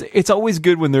 Yeah. It's always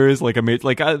good when there is like a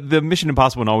the Mission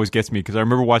Impossible one always gets me because I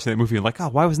remember watching that movie and like, oh,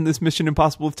 why wasn't this Mission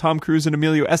Impossible with Tom Cruise and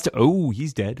Emilio Estevez? Oh,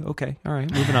 he's dead. Okay, all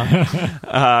right, moving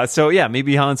on. So yeah,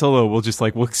 maybe Han Solo will just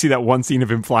like we'll see that one scene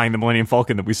of him flying the Millennium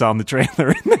Falcon that we saw in the trailer,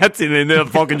 and that's it. And the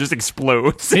Falcon just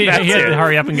explodes. He That's had to it.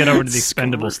 hurry up and get over to the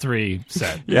Expendables 3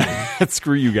 set. Yeah,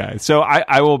 screw you guys. So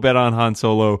I will bet on Han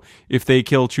Solo. If they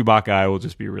kill Chewbacca, I will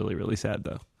just be really, really sad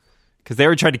though, because they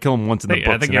already tried to kill him once in the I books,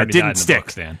 think and he that already died in didn't the stick.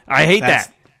 books, Dan. I hate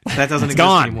that. That doesn't It's exist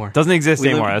gone. anymore. Doesn't exist We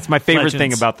live- anymore. That's my favorite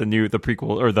thing Legends. about the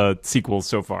prequel or the sequels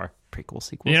so far. Prequel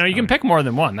sequels. You know, you can pick more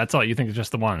than one. That's all. You think it's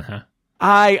just the one, huh?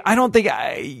 I don't think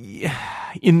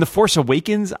in the Force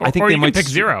Awakens. I think or they you might can pick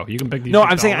zero. You can pick these. No,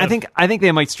 six I'm saying all live. I think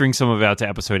they might string some of it out to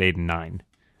episode 8 and 9.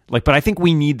 Like, but I think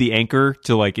we need the anchor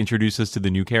to like introduce us to the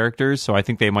new characters. So I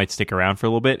think they might stick around for a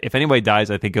little bit. If anybody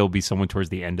dies, I think it'll be someone towards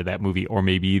the end of that movie, or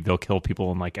maybe they'll kill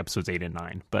people in like episodes 8 and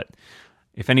 9. But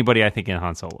if anybody, I think in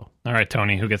Han Solo. All right,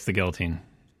 Tony, who gets the guillotine?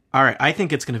 All right, I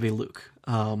think it's going to be Luke,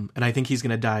 and I think he's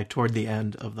going to die toward the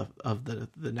end of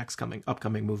the next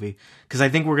upcoming movie, because I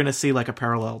think we're going to see like a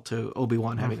parallel to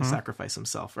Obi-Wan having to sacrifice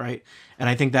himself, right? And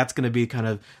I think that's going to be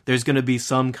there's going to be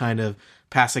some kind of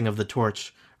passing of the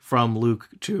torch from Luke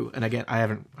to, and again,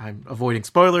 I'm avoiding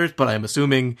spoilers, but I'm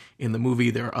assuming in the movie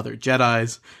there are other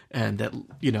Jedis, and that,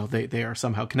 you know, they are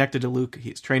somehow connected to Luke.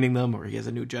 He's training them, or he has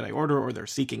a new Jedi Order, or they're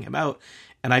seeking him out.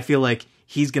 And I feel like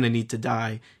he's going to need to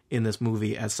die in this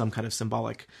movie as some kind of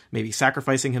symbolic, maybe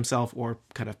sacrificing himself or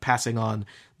kind of passing on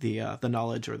the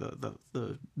knowledge or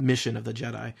the mission of the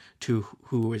Jedi to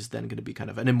who is then going to be kind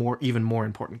of even more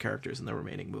important characters in the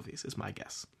remaining movies, is my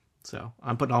guess. So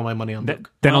I'm putting all my money on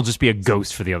Luke. Then I'll just be a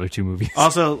ghost for the other two movies.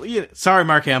 Also, sorry,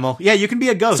 Mark Hamill. Yeah, you can be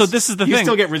a ghost. So this is the you thing.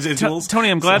 still get residuals. Tony,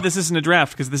 I'm glad this isn't a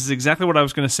draft, because this is exactly what I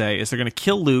was going to say. Is they're going to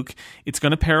kill Luke, it's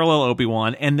going to parallel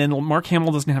Obi-Wan, and then Mark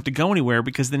Hamill doesn't have to go anywhere,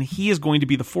 because then he is going to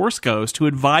be the Force ghost who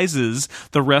advises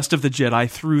the rest of the Jedi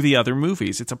through the other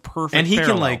movies. It's a perfect And he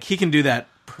parallel. can do that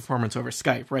performance over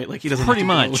Skype, right? Like he doesn't Pretty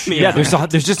have to much. go- Yeah,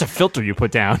 there's just a filter you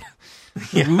put down.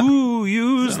 Ooh,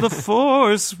 use the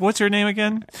Force. What's her name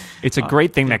again? It's a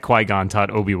great thing that Qui-Gon taught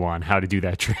Obi-Wan how to do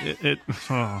that trick.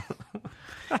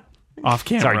 Off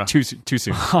camera. Sorry, too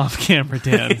soon. Off camera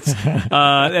dance.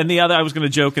 And the other, I was going to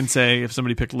joke and say, if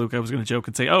somebody picked Luke, I was going to joke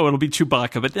and say, oh, it'll be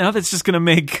Chewbacca. But now that's just going to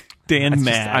make Dan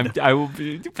mad. I will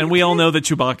be, And we all know that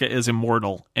Chewbacca is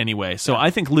immortal anyway. So I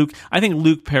think Luke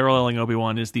paralleling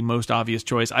Obi-Wan is the most obvious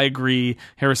choice. I agree.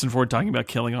 Harrison Ford talking about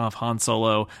killing off Han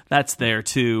Solo, that's there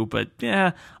too. But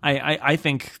yeah, I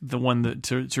think the one that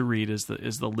to read is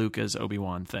the Luke as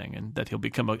Obi-Wan thing, and that he'll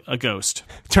become a ghost.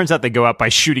 turns out they go out by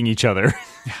shooting each other.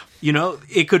 You know,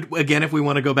 it could, again, if we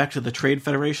want to go back to the Trade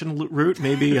Federation route,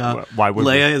 maybe Why would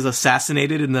Leia is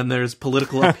assassinated, and then there's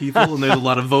political upheaval, and there's a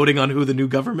lot of voting on who the new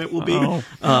government will be.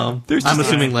 I'm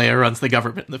assuming Leia runs the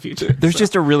government in the future. There's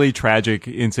just a really tragic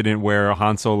incident where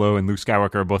Han Solo and Luke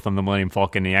Skywalker are both on the Millennium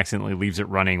Falcon, and he accidentally leaves it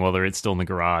running while it's still in the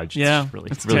garage. Yeah, it's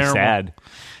really, it's really terrible. sad.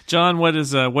 John, what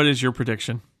is your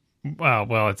prediction?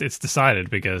 Well, it's decided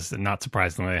because, not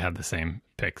surprisingly, I had the same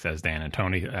picks as Dan and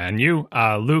Tony and you.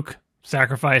 Luke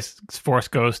Sacrifice, Force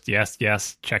Ghost, yes,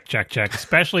 check.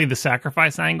 Especially the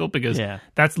sacrifice angle, because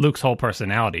that's Luke's whole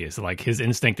personality. Is like his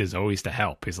instinct is always to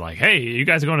help. He's like, hey, you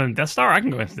guys are going to the Death Star? I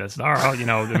can go into the Death Star.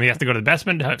 Then we have to go to the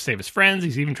Bespin to save his friends.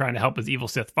 He's even trying to help his evil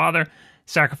Sith father.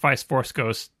 Sacrifice, Force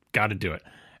Ghost, got to do it.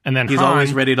 And then he's Han,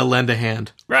 always ready to lend a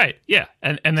hand. Right, yeah.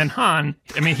 And then Han,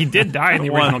 I mean, he did die in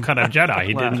the original cut of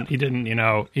Jedi.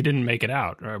 He didn't make it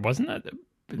out. Or wasn't that...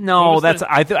 No, that's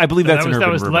I believe that's an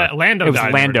urban rumor. Lando it was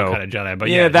died Lando. in Cut of Jedi,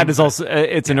 but that is also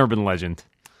it's an urban legend.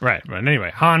 Right, but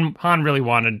anyway, Han really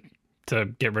wanted to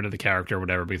get rid of the character or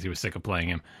whatever because he was sick of playing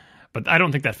him. But I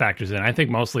don't think that factors in. I think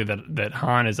mostly that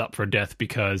Han is up for death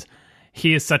because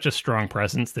he is such a strong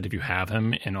presence that if you have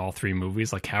him in all three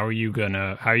movies, like how are you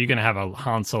gonna have a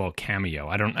Han Solo cameo?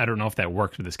 I don't know if that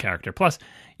works with this character. Plus,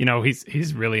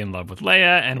 he's really in love with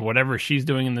Leia, and whatever she's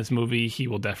doing in this movie, he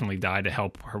will definitely die to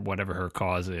help her, whatever her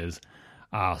cause is.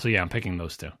 So yeah, I'm picking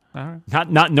those two. All right.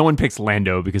 No one picks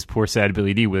Lando because poor sad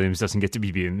Billy D. Williams doesn't get to be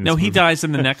in this movie. He dies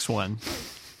in the next one.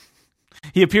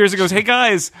 He appears and goes, "Hey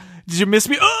guys, did you miss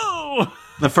me?" Oh.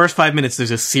 The first 5 minutes, there's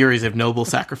a series of noble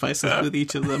sacrifices with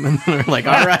each of them, and they're like,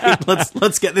 "All right,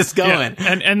 let's get this going."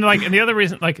 Yeah. And the other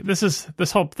reason, like this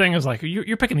whole thing is like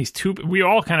you're picking these two. We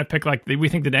all kind of pick like we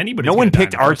think that anybody. No one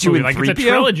picked R2 and 3PO. Like it's a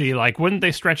trilogy. Like wouldn't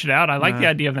they stretch it out? I like the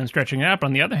idea of them stretching it out. But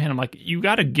on the other hand, I'm like, you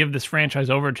got to give this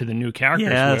franchise over to the new characters,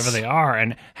 whoever they are.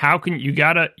 And how can you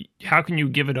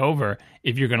give it over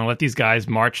if you're going to let these guys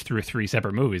march through 3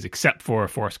 separate movies, except for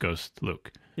Force Ghost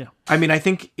Luke? Yeah, I mean, I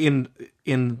think in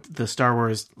the Star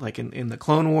Wars, like in the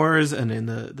Clone Wars and in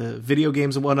the video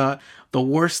games and whatnot, the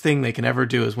worst thing they can ever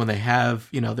do is when they have,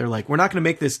 they're like, we're not going to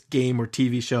make this game or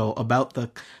TV show about the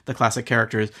classic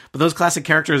characters, but those classic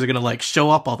characters are going to like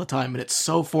show up all the time, and it's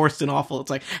so forced and awful. It's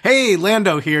like, hey,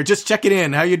 Lando here, just checking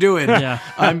in. How you doing? Yeah,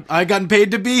 I gotten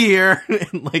paid to be here.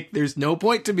 And, like, there's no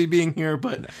point to me being here,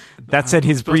 but that said,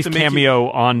 his brief cameo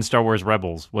on Star Wars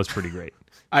Rebels was pretty great.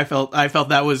 I felt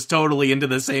that was totally into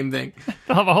the same thing.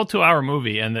 They'll have a whole 2-hour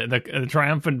movie, and the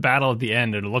triumphant battle at the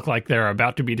end, it'll look like they're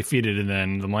about to be defeated, and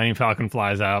then the Millennium Falcon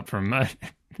flies out from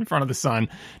in front of the sun,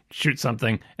 shoots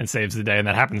something, and saves the day, and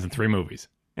that happens in 3 movies.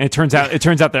 And it turns out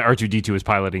that R2-D2 was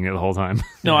piloting it the whole time.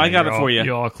 No, I got it for you.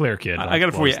 You're all clear, kid. I got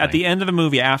it for you. At the end of the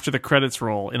movie, after the credits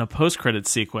roll, in a post-credits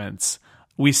sequence,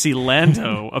 we see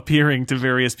Lando appearing to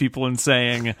various people and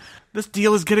saying, "This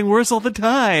deal is getting worse all the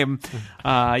time."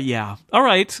 Yeah. All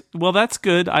right. Well, that's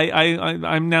good.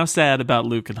 I'm now sad about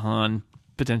Luke and Han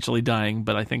potentially dying,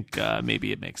 but I think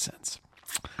maybe it makes sense.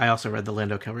 I also read the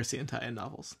Lando Calrissian tie-in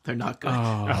novels. They're not good.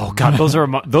 Oh God,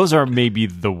 those are maybe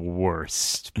the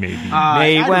worst. Maybe.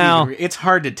 It's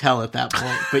hard to tell at that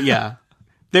point, but yeah.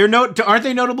 Aren't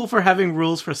they notable for having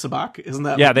rules for Sabacc? Isn't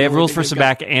that? Yeah, they have rules for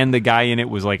Sabacc, and the guy in it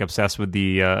was like obsessed with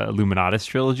the Illuminatus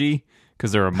trilogy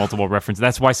because there are multiple references.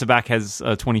 That's why Sabacc has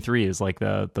 23 is like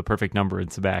the perfect number in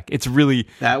Sabacc. It's really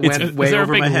way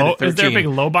over my head. Is there a big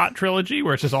Lobot trilogy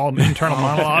where it's just all internal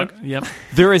monologue? Yep.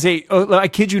 There is I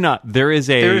kid you not. There's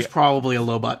probably a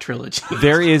Lobot trilogy.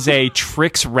 There is a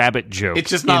Trix rabbit joke it's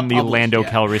just not in the published Lando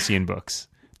yet. Calrissian books.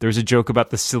 There's a joke about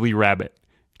the silly rabbit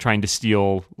trying to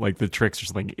steal like the tricks or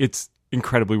something. It's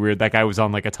incredibly weird. That guy was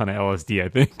on like a ton of LSD, I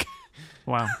think.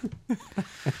 Wow.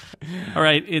 All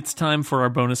right, it's time for our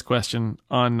bonus question.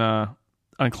 On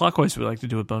Clockwise, we like to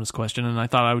do a bonus question, and I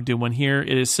thought I would do one here.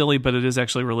 It is silly, but it is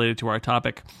actually related to our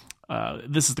topic.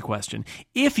 This is the question.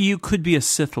 If you could be a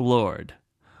Sith Lord,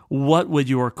 what would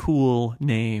your cool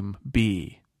name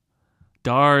be?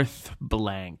 Darth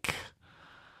blank.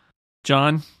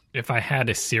 John? If I had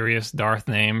a serious Darth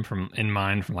name in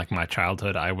mind from like my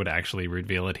childhood, I would actually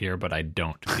reveal it here, but I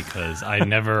don't because I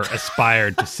never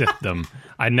aspired to Sithdom.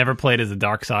 I never played as the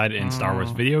dark side in Star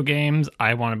Wars video games.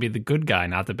 I want to be the good guy,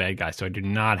 not the bad guy, so I do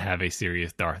not have a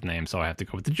serious Darth name, so I have to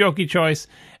go with the jokey choice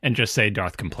and just say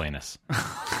Darth Complainus.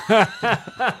 The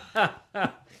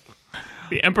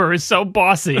Emperor is so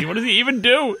bossy. What does he even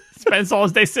do? Spends all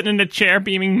his day sitting in a chair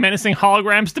beaming menacing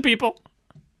holograms to people.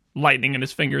 Lightning in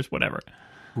his fingers, whatever.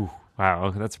 Ooh, wow,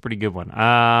 that's a pretty good one.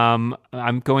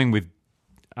 I'm going with,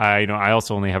 I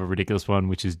also only have a ridiculous one,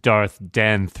 which is Darth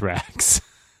Danthrax.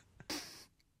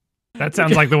 That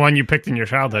sounds like the one you picked in your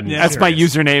childhood. Yeah. That's my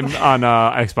username on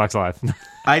Xbox Live.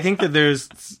 I think that there's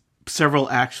several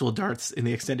actual Darths in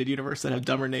the extended universe that have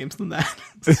dumber names than that.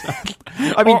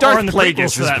 I mean, or Darth in the Plagueis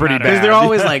prequels, for is that pretty matter. bad. Because they're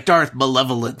always like Darth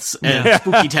Malevolence and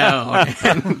Spooky Town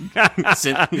and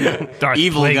Darth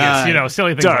evil Plagueis, guy.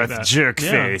 silly things Darth like that.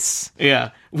 Jerkface.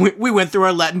 Yeah. We went through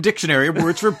our Latin dictionary of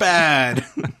words for bad.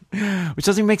 Which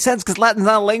doesn't even make sense because Latin's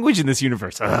not a language in this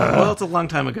universe. Well, it's a long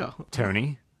time ago.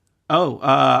 Tony?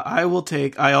 I will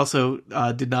take. I also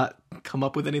did not come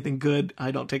up with anything good.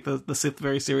 I don't take the Sith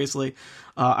very seriously.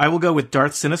 I will go with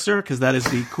Darth Sinister because that is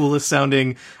the coolest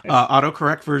sounding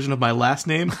autocorrect version of my last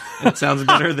name. And it sounds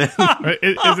better than.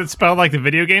 Is it spelled like the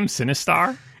video game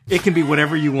Sinistar? It can be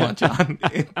whatever you want, John.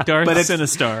 Darth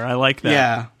Sinistar. I like that.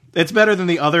 Yeah. It's better than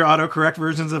the other autocorrect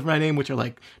versions of my name, which are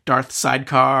like Darth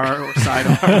Sidecar or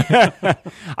Sidearm.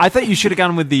 I thought you should have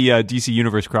gone with the DC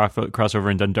Universe crossover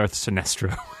and done Darth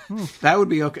Sinestro. That would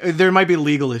be okay. There might be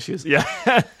legal issues. Yeah.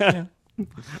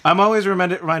 I'm always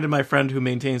reminded my friend who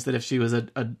maintains that if she was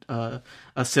a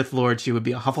Sith Lord, she would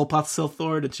be a Hufflepuff Sith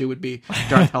Lord, and she would be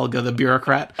Darth Helga, the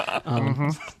bureaucrat.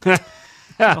 I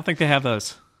don't think they have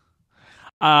those.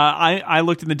 I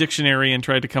looked in the dictionary and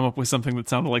tried to come up with something that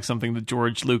sounded like something that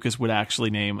George Lucas would actually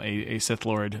name a Sith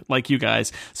Lord, like you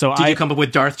guys. So Did you come up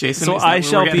with Darth Jason? So I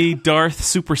shall be Darth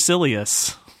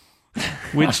Supercilious,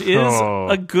 which is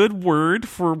a good word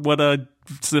for what a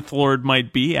Sith Lord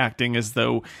might be, acting as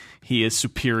though he is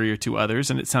superior to others,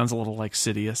 and it sounds a little like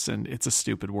Sidious, and it's a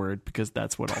stupid word because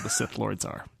that's what all the Sith Lords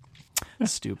are.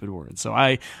 Stupid word. So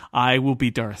I will be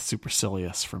Darth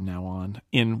Supercilious from now on.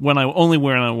 When I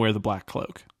wear the black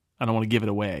cloak. I don't want to give it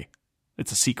away.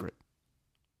 It's a secret,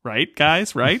 right,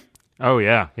 guys? Right? Oh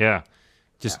yeah.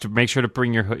 Just to make sure to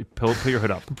bring your hood, put your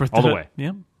hood up all the way.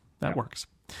 Yeah, that works.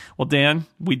 Well, Dan,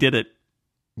 we did it.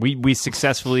 We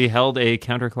successfully held a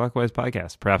counterclockwise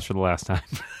podcast, perhaps for the last time.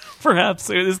 Perhaps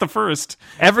it is the first.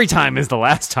 Every time is the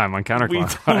last time on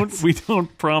counterclockwise. We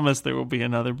don't promise there will be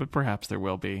another, but perhaps there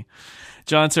will be.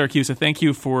 John Siracusa, thank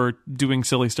you for doing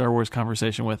silly Star Wars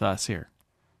conversation with us here.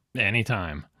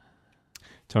 Anytime.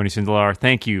 Tony Sindelar,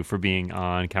 thank you for being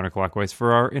on Counterclockwise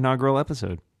for our inaugural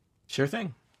episode. Sure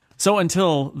thing. So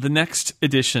until the next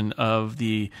edition of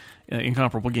the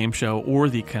Incomparable Game Show or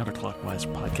the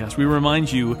Counterclockwise podcast, we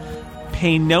remind you,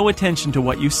 pay no attention to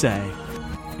what you say.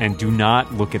 And do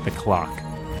not look at the clock.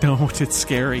 Don't, it's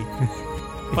scary.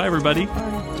 Bye, everybody.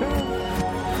 Bye.